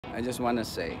I just want to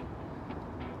say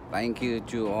thank you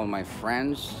to all my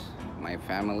friends, my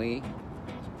family,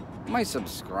 my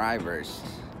subscribers,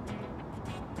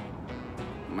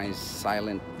 my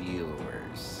silent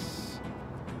viewers.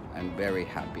 I'm very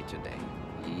happy today.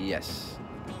 Yes,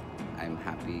 I'm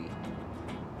happy,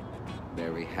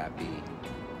 very happy,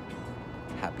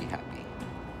 happy.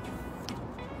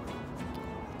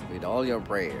 With all your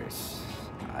prayers,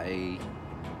 I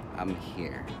am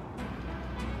here.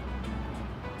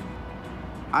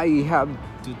 I have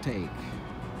to take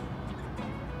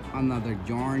another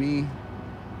journey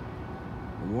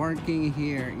working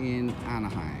here in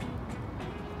Anaheim.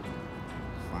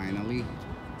 Finally,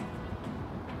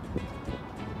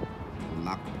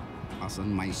 luck was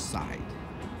on my side.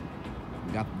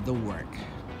 Got the work.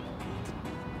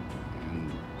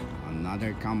 And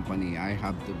another company I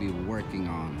have to be working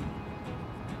on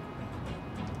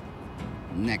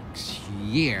next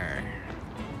year.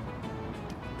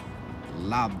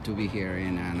 Love to be here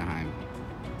in Anaheim.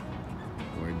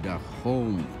 We're the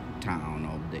hometown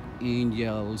of the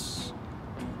Angels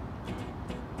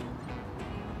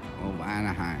of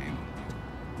Anaheim.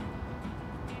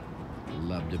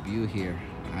 Love the view here.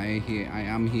 I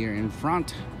am here in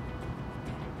front.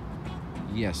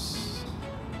 Yes,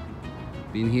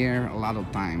 been here a lot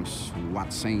of times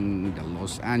watching the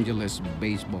Los Angeles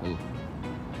baseball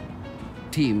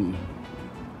team,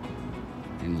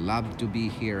 and love to be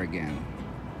here again.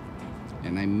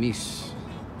 And I miss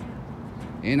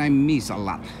a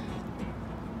lot.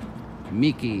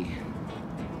 Mickey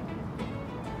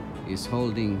is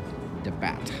holding the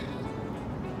bat.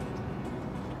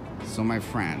 So my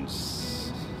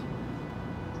friends,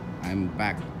 I'm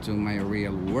back to my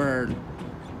real world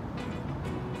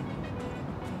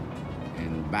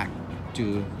and back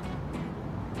to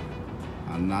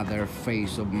another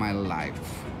phase of my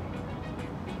life.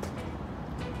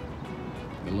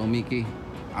 Hello, Mickey.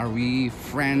 Are we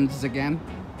friends again?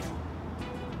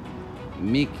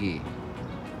 Mickey,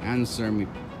 answer me,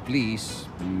 please.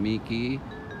 Mickey,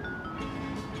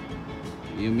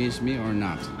 you miss me or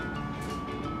not?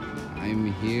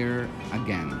 I'm here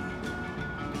again.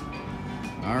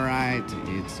 All right,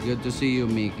 it's good to see you,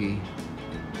 Mickey.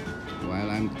 While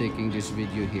I'm taking this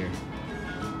video here.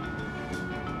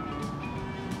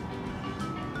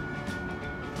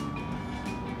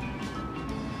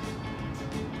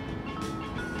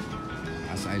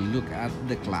 As I look at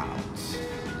the clouds,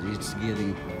 it's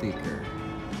getting thicker.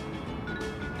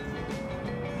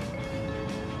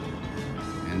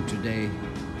 And today,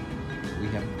 we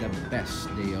have the best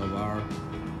day of our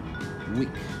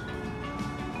week.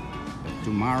 But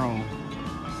tomorrow,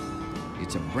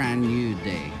 it's a brand new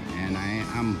day, and I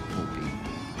am hoping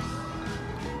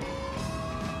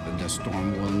that the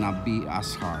storm will not be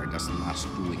as hard as last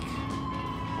week.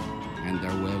 And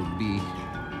there will be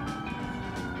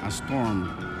a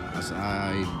storm as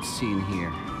I've seen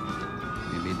here.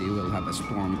 Maybe they will have a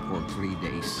storm for 3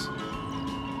 days.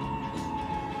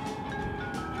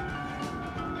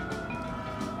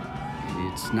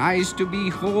 It's nice to be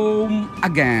home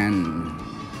again.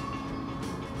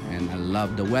 And I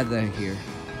love the weather here.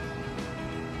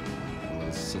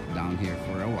 We'll sit down here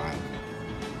for a while.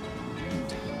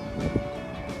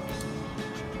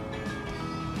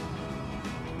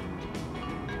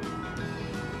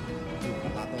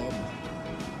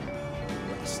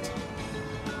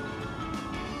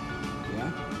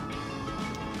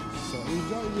 So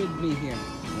enjoy with me here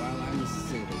while I'm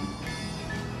sitting.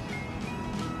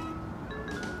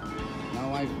 Now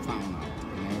I found out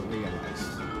and I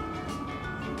realized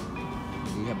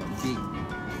we have a big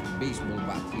baseball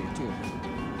bat here too.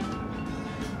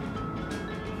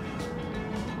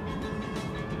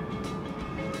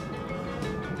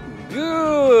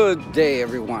 Good day,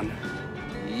 everyone.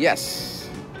 Yes,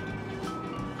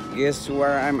 guess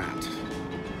where I'm at?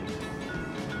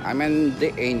 I'm in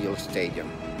the Angel Stadium.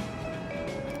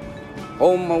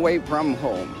 Home away from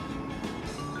home.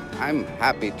 I'm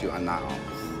happy to announce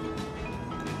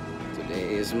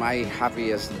today is my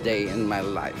happiest day in my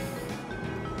life.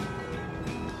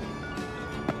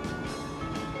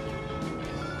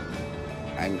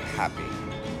 I'm happy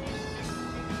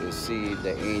to see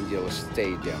the Angel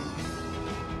Stadium.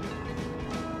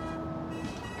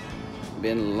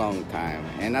 Been a long time,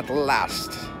 and at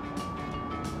last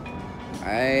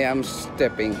I am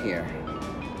stepping here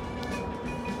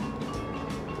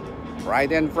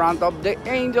right in front of the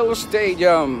Angel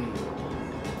Stadium.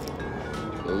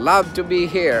 Love to be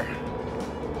here,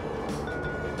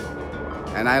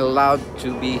 and I love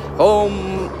to be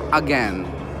home again.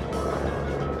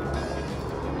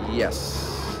 Yes,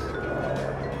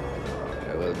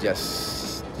 I will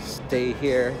just stay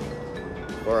here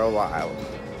for a while.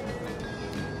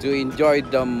 to enjoy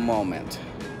the moment.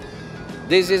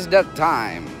 This is the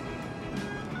time.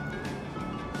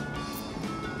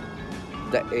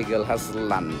 The eagle has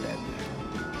landed.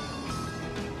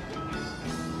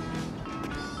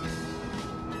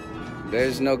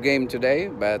 There's no game today,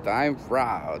 but I'm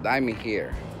proud. I'm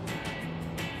here.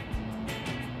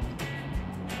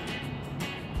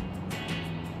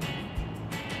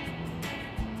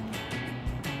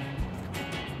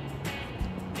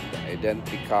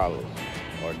 Identical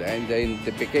or the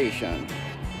identification,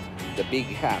 the big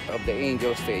hat of the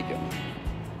Angel Stadium.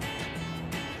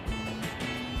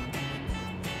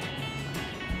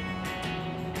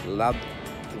 Love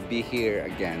to be here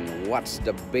again. What's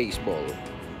the baseball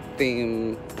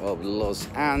team of Los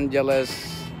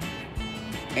Angeles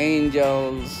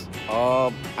Angels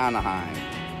of Anaheim?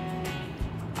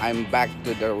 I'm back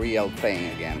to the real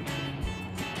thing again.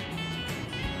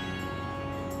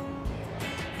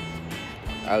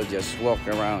 I'll just walk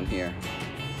around here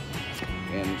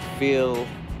and feel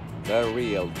the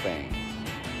real thing.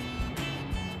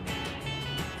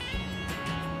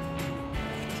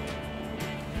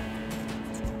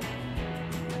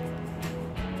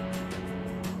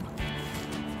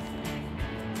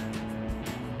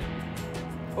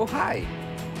 Oh, hi.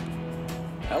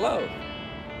 Hello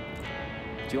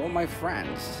to all my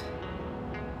friends.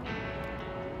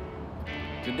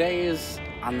 Today is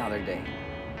another day.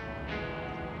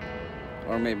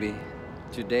 Or maybe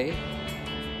today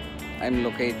I'm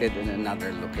located in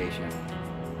another location.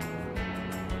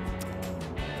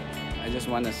 I just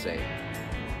want to say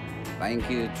thank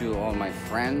you to all my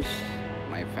friends,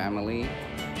 my family,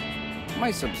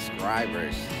 my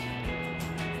subscribers,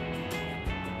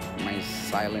 my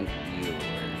silent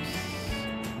viewers.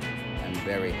 I'm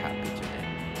very happy today.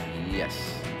 Yes,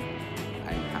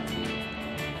 I'm happy.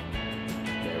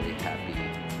 Very happy.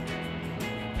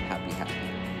 Happy.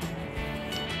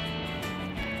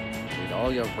 With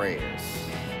all your prayers,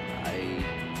 I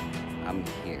am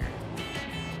here.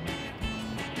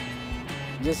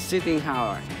 Just sitting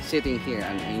here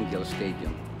at Angel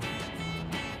Stadium.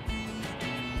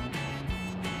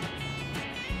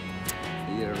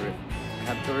 You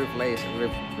have to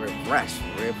refresh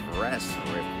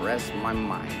my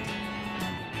mind.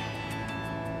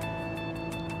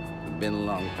 It's been a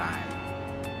long time.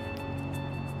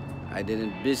 I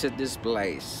didn't visit this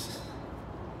place.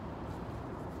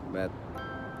 But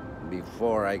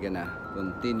before I gonna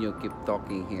continue keep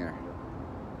talking here,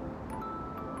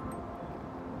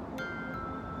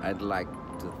 I'd like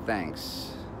to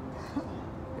thanks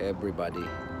everybody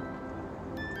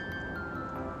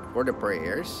for the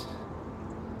prayers,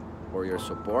 for your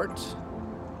support,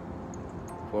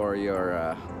 for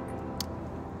your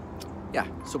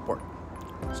support.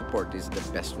 Support is the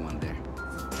best one there.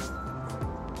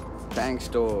 Thanks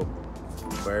to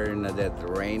Bernadette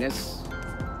Reynes,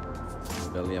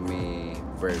 Bellamy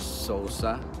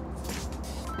Versosa,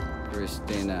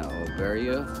 Christina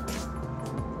Overio,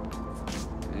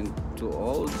 and to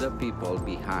all the people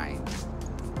behind.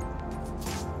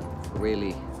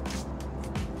 Really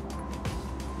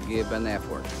give an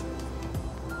effort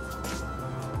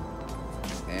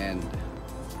and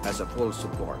as a full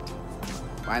support.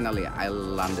 Finally, I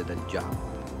landed a job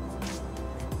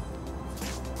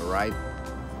right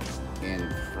in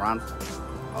front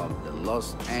of the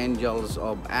Los Angeles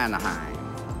of Anaheim.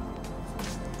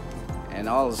 And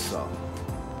also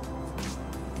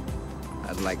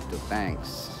I'd like to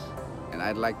thanks and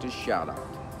I'd like to shout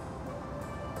out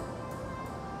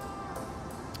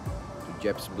to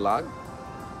Jeff's Blog,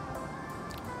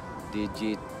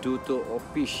 Digituto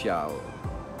Official,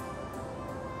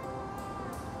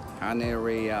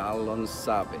 Haneria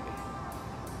Alonsabe,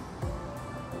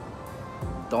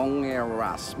 Dong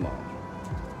Erasmo,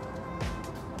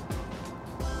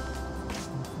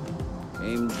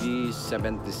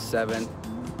 MG77.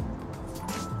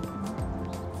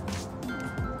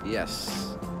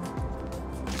 Yes,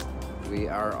 we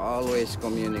are always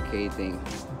communicating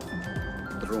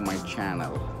through my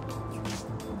channel,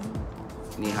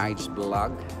 Nihai's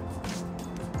Blog,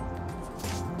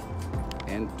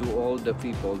 and to all the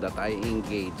people that I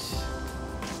engage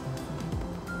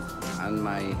on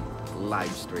my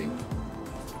live stream.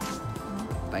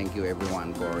 Thank you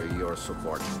everyone for your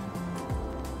support.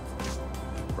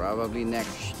 Probably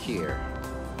next year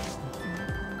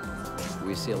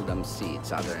we seldom see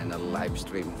each other in a live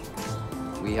stream.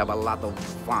 We have a lot of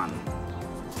fun.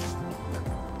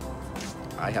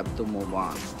 I have to move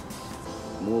on,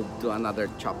 move to another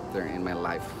chapter in my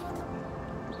life.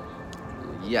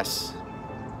 Yes,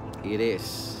 it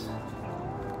is.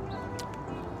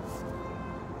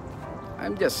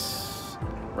 I'm just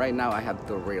right now I have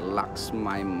to relax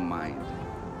my mind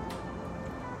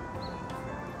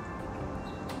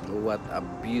what a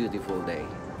beautiful day.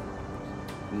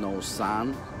 No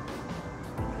sun,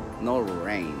 no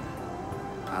rain,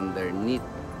 underneath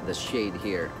the shade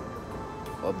here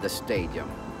of the stadium.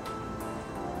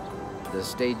 The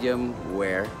stadium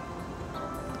where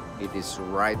it is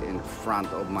right in front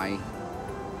of my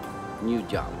new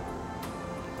job.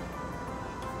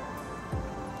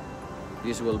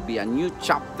 This will be a new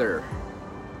chapter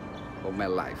of my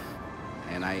life,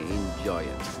 and I enjoy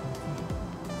it.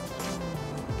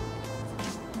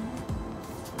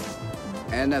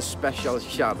 And a special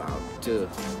shout out to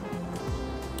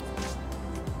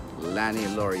Lani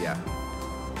Loria,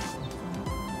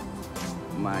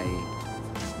 my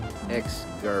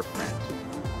ex-girlfriend,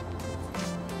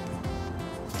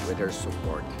 with her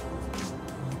support,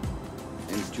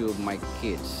 and 2 of my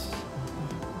kids.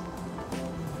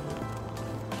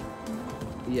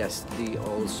 Yes, they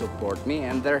all support me,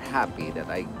 and they're happy that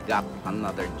I got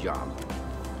another job.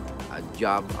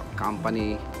 A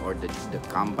company, or the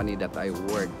company that I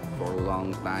worked for a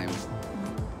long time,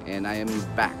 and I am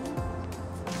back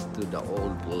to the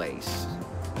old place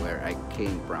where I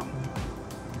came from.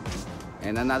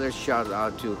 And another shout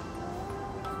out to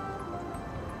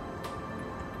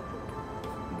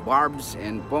Barbs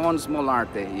and Pons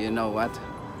Molarte. You know what?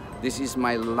 This is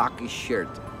my lucky shirt.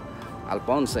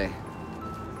 Alphonse,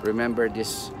 remember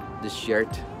this shirt?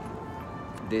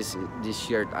 This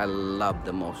shirt I love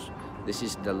the most. This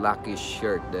is the lucky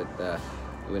shirt that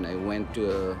when I went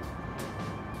to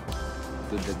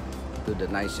the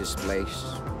nicest place,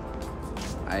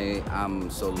 I am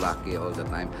so lucky all the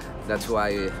time. That's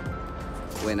why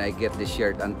when I get the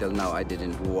shirt, until now I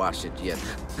didn't wash it yet.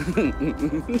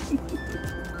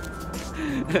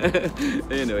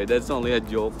 Anyway, that's only a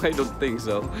joke. I don't think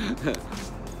so.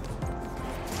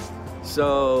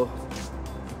 So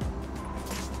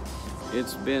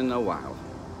it's been a while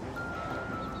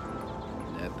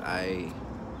that I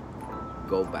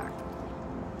go back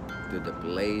to the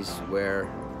place where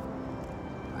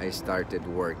I started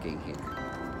working here.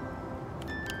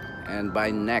 And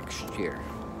by next year,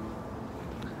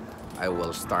 I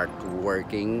will start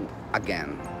working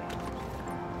again.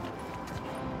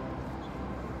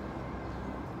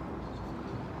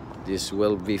 This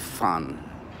will be fun.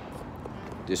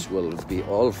 This will be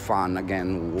all fun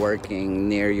again, working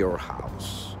near your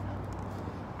house.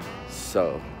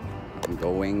 So I'm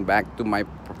going back to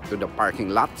the parking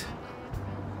lot,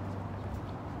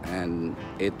 and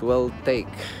it will take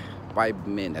 5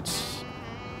 minutes.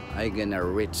 I'm gonna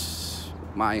reach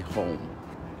my home.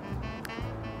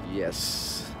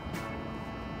 Yes,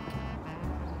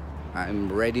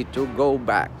 I'm ready to go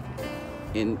back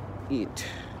and eat.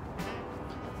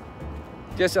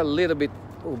 Just a little bit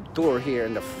of tour here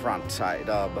in the front side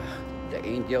of the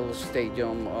Angel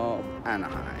Stadium of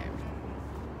Anaheim.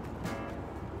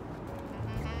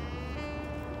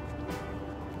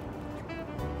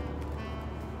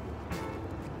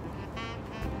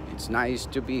 It's nice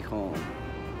to be home.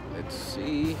 Let's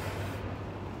see.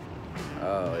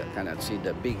 Oh, I cannot see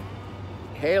the big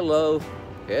halo.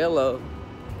 Hello.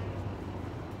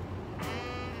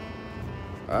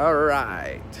 All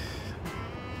right.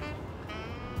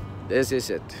 This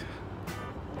is it.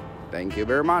 Thank you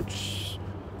very much.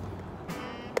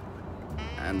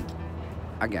 And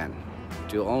again,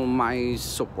 to all my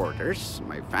supporters,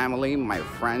 my family, my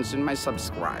friends, and my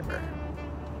subscriber,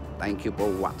 thank you for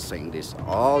watching this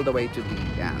all the way to the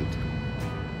end.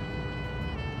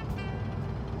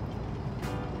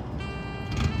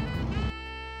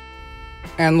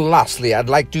 And lastly, I'd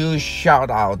like to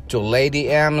shout out to Lady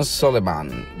M.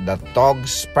 Sullivan, the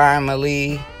Togs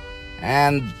family,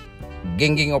 and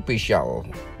Ginging Official.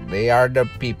 They are the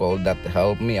people that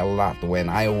helped me a lot when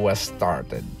I was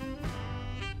started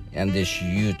in this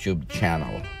YouTube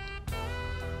channel.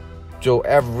 To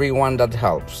everyone that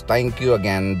helps, thank you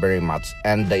again very much.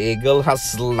 And the eagle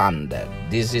has landed.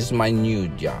 This is my new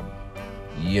job,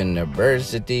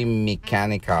 University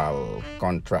Mechanical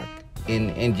Contract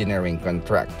in Engineering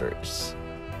Contractors.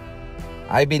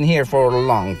 I've been here for a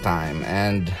long time,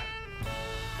 and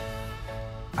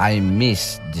I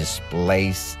miss this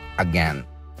place again.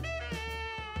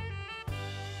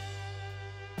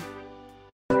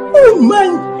 Oh my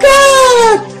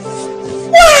God!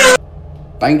 Wow!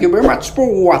 Thank you very much for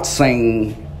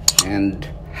watching, and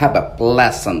have a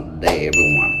pleasant day,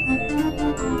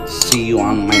 everyone. See you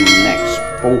on my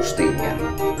next posting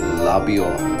again. Love you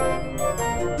all.